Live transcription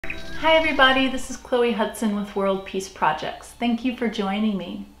Hi everybody, this is Chloe Hudson with World Peace Projects. Thank you for joining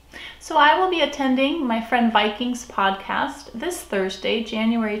me. So I will be attending my friend Viking's podcast this Thursday,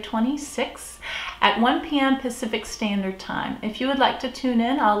 January 26th at 1 p.m. Pacific Standard Time. If you would like to tune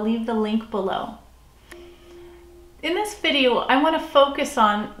in, I'll leave the link below. In this video, I want to focus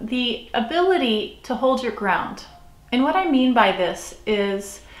on the ability to hold your ground. And what I mean by this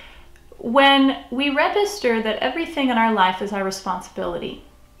is when we register that everything in our life is our responsibility.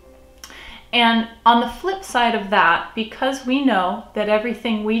 And on the flip side of that, because we know that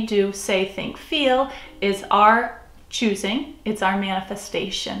everything we do, say, think, feel is our choosing, it's our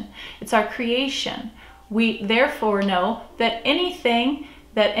manifestation, it's our creation. We therefore know that anything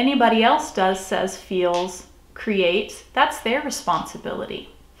that anybody else does, says, feels, creates, that's their responsibility.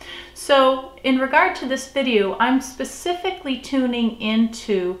 So in regard to this video, I'm specifically tuning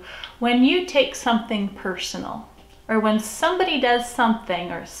into when you take something personal, or when somebody does something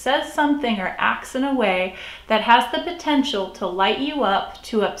or says something or acts in a way that has the potential to light you up,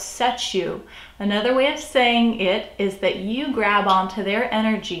 to upset you. Another way of saying it is that you grab onto their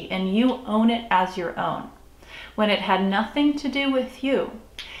energy and you own it as your own, when it had nothing to do with you.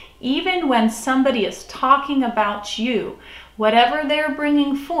 Even when somebody is talking about you, whatever they're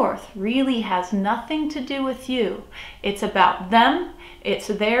bringing forth really has nothing to do with you. It's about them. It's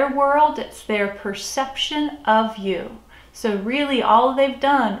their world, it's their perception of you. So really all they've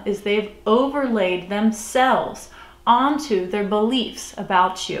done is they've overlaid themselves onto their beliefs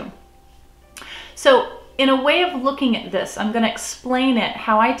about you. So in a way of looking at this, I'm going to explain it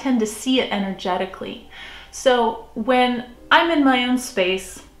how I tend to see it energetically. So when I'm in my own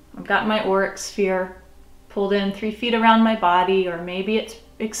space, I've got my auric sphere pulled in 3 feet around my body, or maybe it's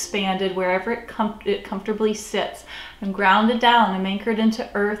expanded wherever it comfortably sits. I'm grounded down, I'm anchored into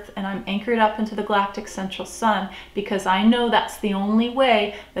earth, and I'm anchored up into the galactic central sun, because I know that's the only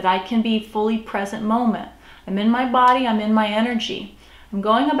way that I can be fully present moment. I'm in my body, I'm in my energy. I'm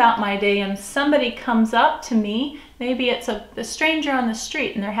going about my day and somebody comes up to me, maybe it's a stranger on the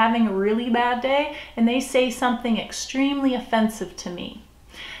street and they're having a really bad day and they say something extremely offensive to me.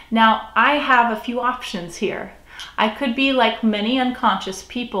 Now, I have a few options here. I could be like many unconscious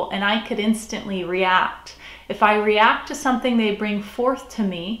people and I could instantly react. If I react to something they bring forth to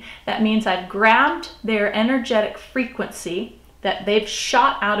me, that means I've grabbed their energetic frequency that they've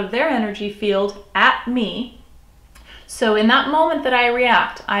shot out of their energy field at me. So in that moment that I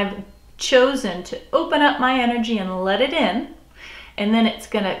react, I've chosen to open up my energy and let it in, and then it's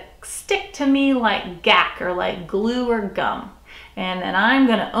going to stick to me like gack or like glue or gum. And then I'm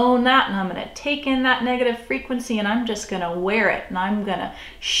going to own that, and I'm going to take in that negative frequency and I'm just going to wear it, and I'm going to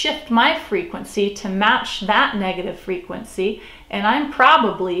shift my frequency to match that negative frequency, and I'm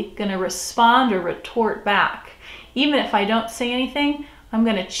probably going to respond or retort back. Even if I don't say anything, I'm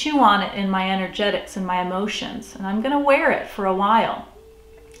going to chew on it in my energetics and my emotions, and I'm going to wear it for a while.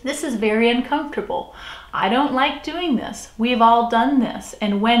 This is very uncomfortable. I don't like doing this. We've all done this.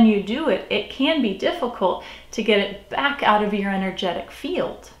 And when you do it, it can be difficult to get it back out of your energetic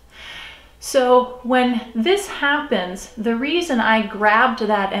field. So when this happens, the reason I grabbed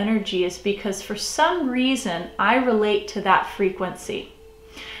that energy is because for some reason I relate to that frequency.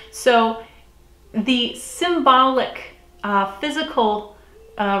 So the symbolic, physical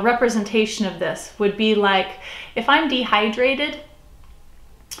representation of this would be like, if I'm dehydrated,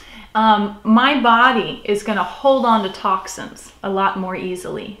 my body is going to hold on to toxins a lot more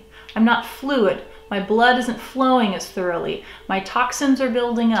easily. I'm not fluid. My blood isn't flowing as thoroughly. My toxins are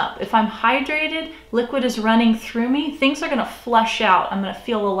building up. If I'm hydrated, liquid is running through me, things are going to flush out. I'm going to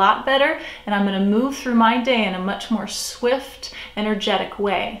feel a lot better, and I'm going to move through my day in a much more swift, energetic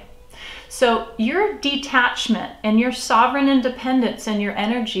way. So your detachment and your sovereign independence and your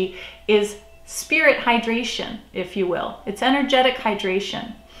energy is spirit hydration, if you will. It's energetic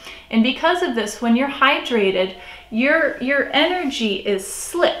hydration. And because of this, when you're hydrated, your energy is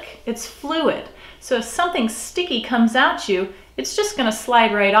slick, it's fluid. So if something sticky comes at you, it's just going to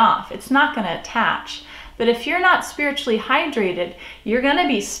slide right off. It's not going to attach. But if you're not spiritually hydrated, you're going to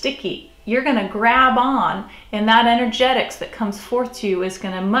be sticky. You're going to grab on, and that energetics that comes forth to you is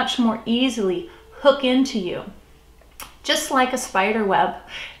going to much more easily hook into you. Just like a spider web.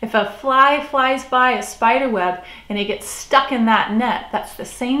 If a fly flies by a spider web and it gets stuck in that net, that's the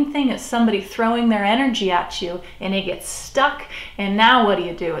same thing as somebody throwing their energy at you and it gets stuck, and now what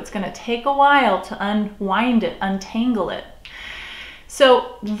do? It's going to take a while to unwind it, untangle it.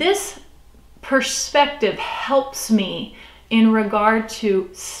 So this perspective helps me in regard to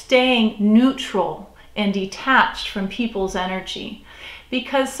staying neutral and detached from people's energy.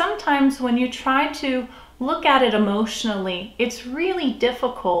 Because sometimes when you try to look at it emotionally, it's really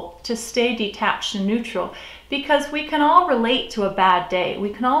difficult to stay detached and neutral, because we can all relate to a bad day. We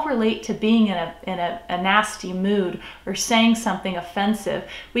can all relate to being in a nasty mood or saying something offensive.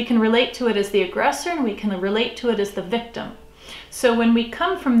 We can relate to it as the aggressor, and we can relate to it as the victim. So when we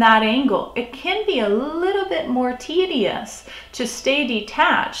come from that angle, it can be a little bit more tedious to stay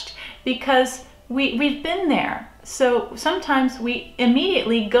detached, because we've been there. So sometimes we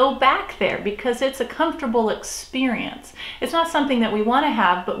immediately go back there because it's a comfortable experience. It's not something that we want to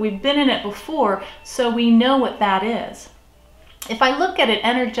have, but we've been in it before, so we know what that is. If I look at it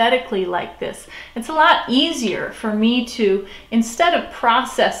energetically like this, it's a lot easier for me to, instead of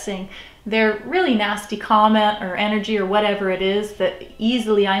processing their really nasty comment or energy or whatever it is that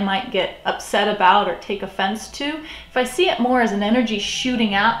easily I might get upset about or take offense to, if I see it more as an energy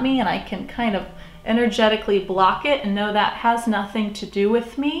shooting at me and I can kind of energetically block it and know that has nothing to do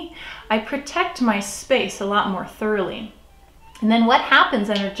with me, I protect my space a lot more thoroughly. And then what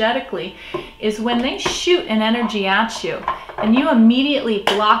happens energetically is when they shoot an energy at you and you immediately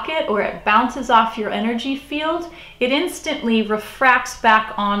block it, or it bounces off your energy field, it instantly refracts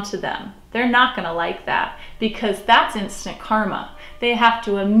back onto them. They're not going to like that, because that's instant karma. They have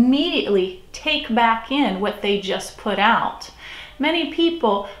to immediately take back in what they just put out. Many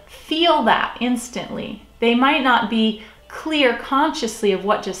people feel that instantly. They might not be clear consciously of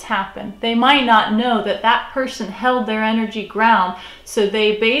what just happened. They might not know that that person held their energy ground, so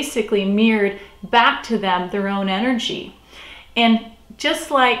they basically mirrored back to them their own energy. And just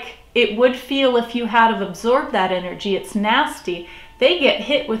like it would feel if you had absorbed that energy, it's nasty, they get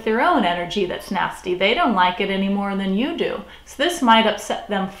hit with their own energy that's nasty. They don't like it any more than you do. So this might upset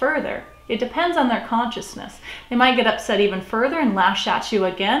them further. It depends on their consciousness. They might get upset even further and lash at you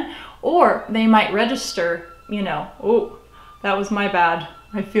again, or they might register, oh, that was my bad,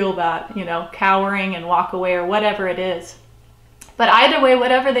 I feel that, cowering and walk away or whatever it is. But either way,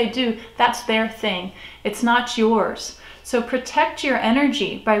 whatever they do, that's their thing. It's not yours. So protect your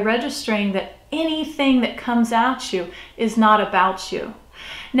energy by registering that anything that comes at you is not about you.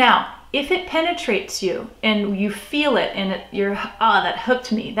 Now, if it penetrates you and you feel it and you're, that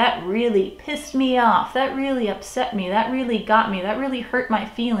hooked me, that really pissed me off, that really upset me, that really got me, that really hurt my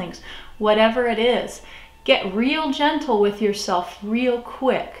feelings, whatever it is, get real gentle with yourself real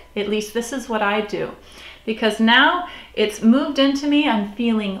quick. At least this is what I do. Because now it's moved into me, I'm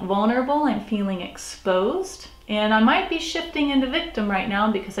feeling vulnerable, I'm feeling exposed, and I might be shifting into victim right now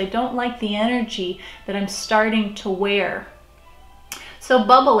because I don't like the energy that I'm starting to wear. So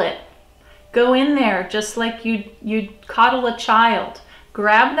bubble it. Go in there just like you'd coddle a child.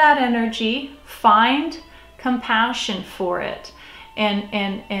 Grab that energy, find compassion for it,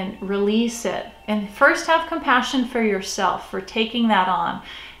 and release it. And first have compassion for yourself for taking that on.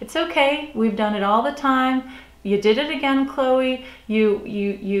 It's okay, we've done it all the time. You did it again, Chloe.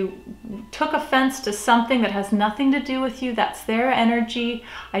 You took offense to something that has nothing to do with you. That's their energy.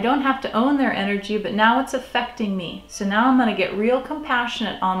 I don't have to own their energy, but now it's affecting me. So now I'm going to get real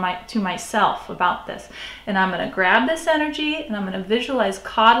compassionate to myself about this. And I'm going to grab this energy and I'm going to visualize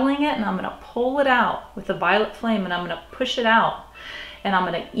coddling it, and I'm going to pull it out with a violet flame, and I'm going to push it out. And I'm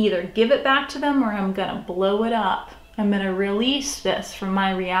going to either give it back to them or I'm going to blow it up. I'm going to release this from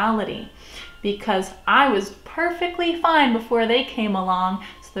my reality, because I was perfectly fine before they came along,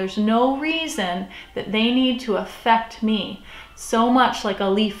 so there's no reason that they need to affect me so much like a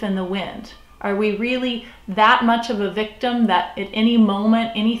leaf in the wind. Are we really that much of a victim that at any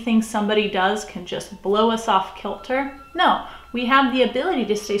moment anything somebody does can just blow us off kilter? No, we have the ability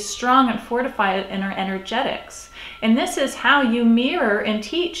to stay strong and fortified in our energetics. And this is how you mirror and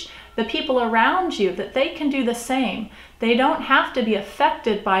teach the people around you that they can do the same. They don't have to be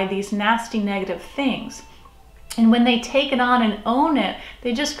affected by these nasty negative things. And when they take it on and own it,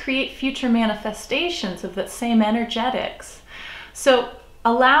 they just create future manifestations of that same energetics. So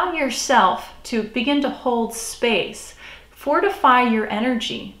allow yourself to begin to hold space. Fortify your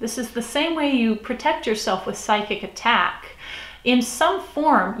energy. This is the same way you protect yourself with psychic attack. In some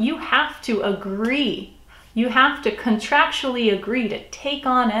form, you have to agree. You have to contractually agree to take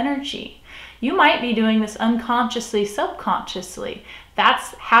on energy. You might be doing this unconsciously, subconsciously.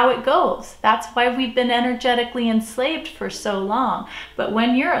 That's how it goes. That's why we've been energetically enslaved for so long. But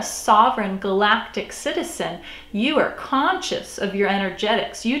when you're a sovereign galactic citizen, you are conscious of your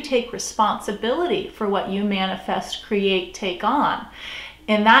energetics. You take responsibility for what you manifest, create, take on.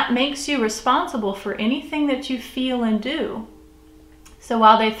 And that makes you responsible for anything that you feel and do. So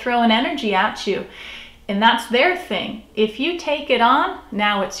while they throw an energy at you, and that's their thing, if you take it on,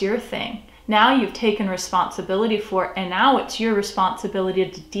 now it's your thing. Now you've taken responsibility for it, and now it's your responsibility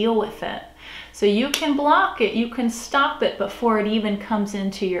to deal with it. So you can block it, you can stop it before it even comes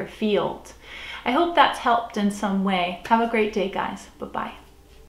into your field. I hope that's helped in some way. Have a great day, guys. Bye-bye.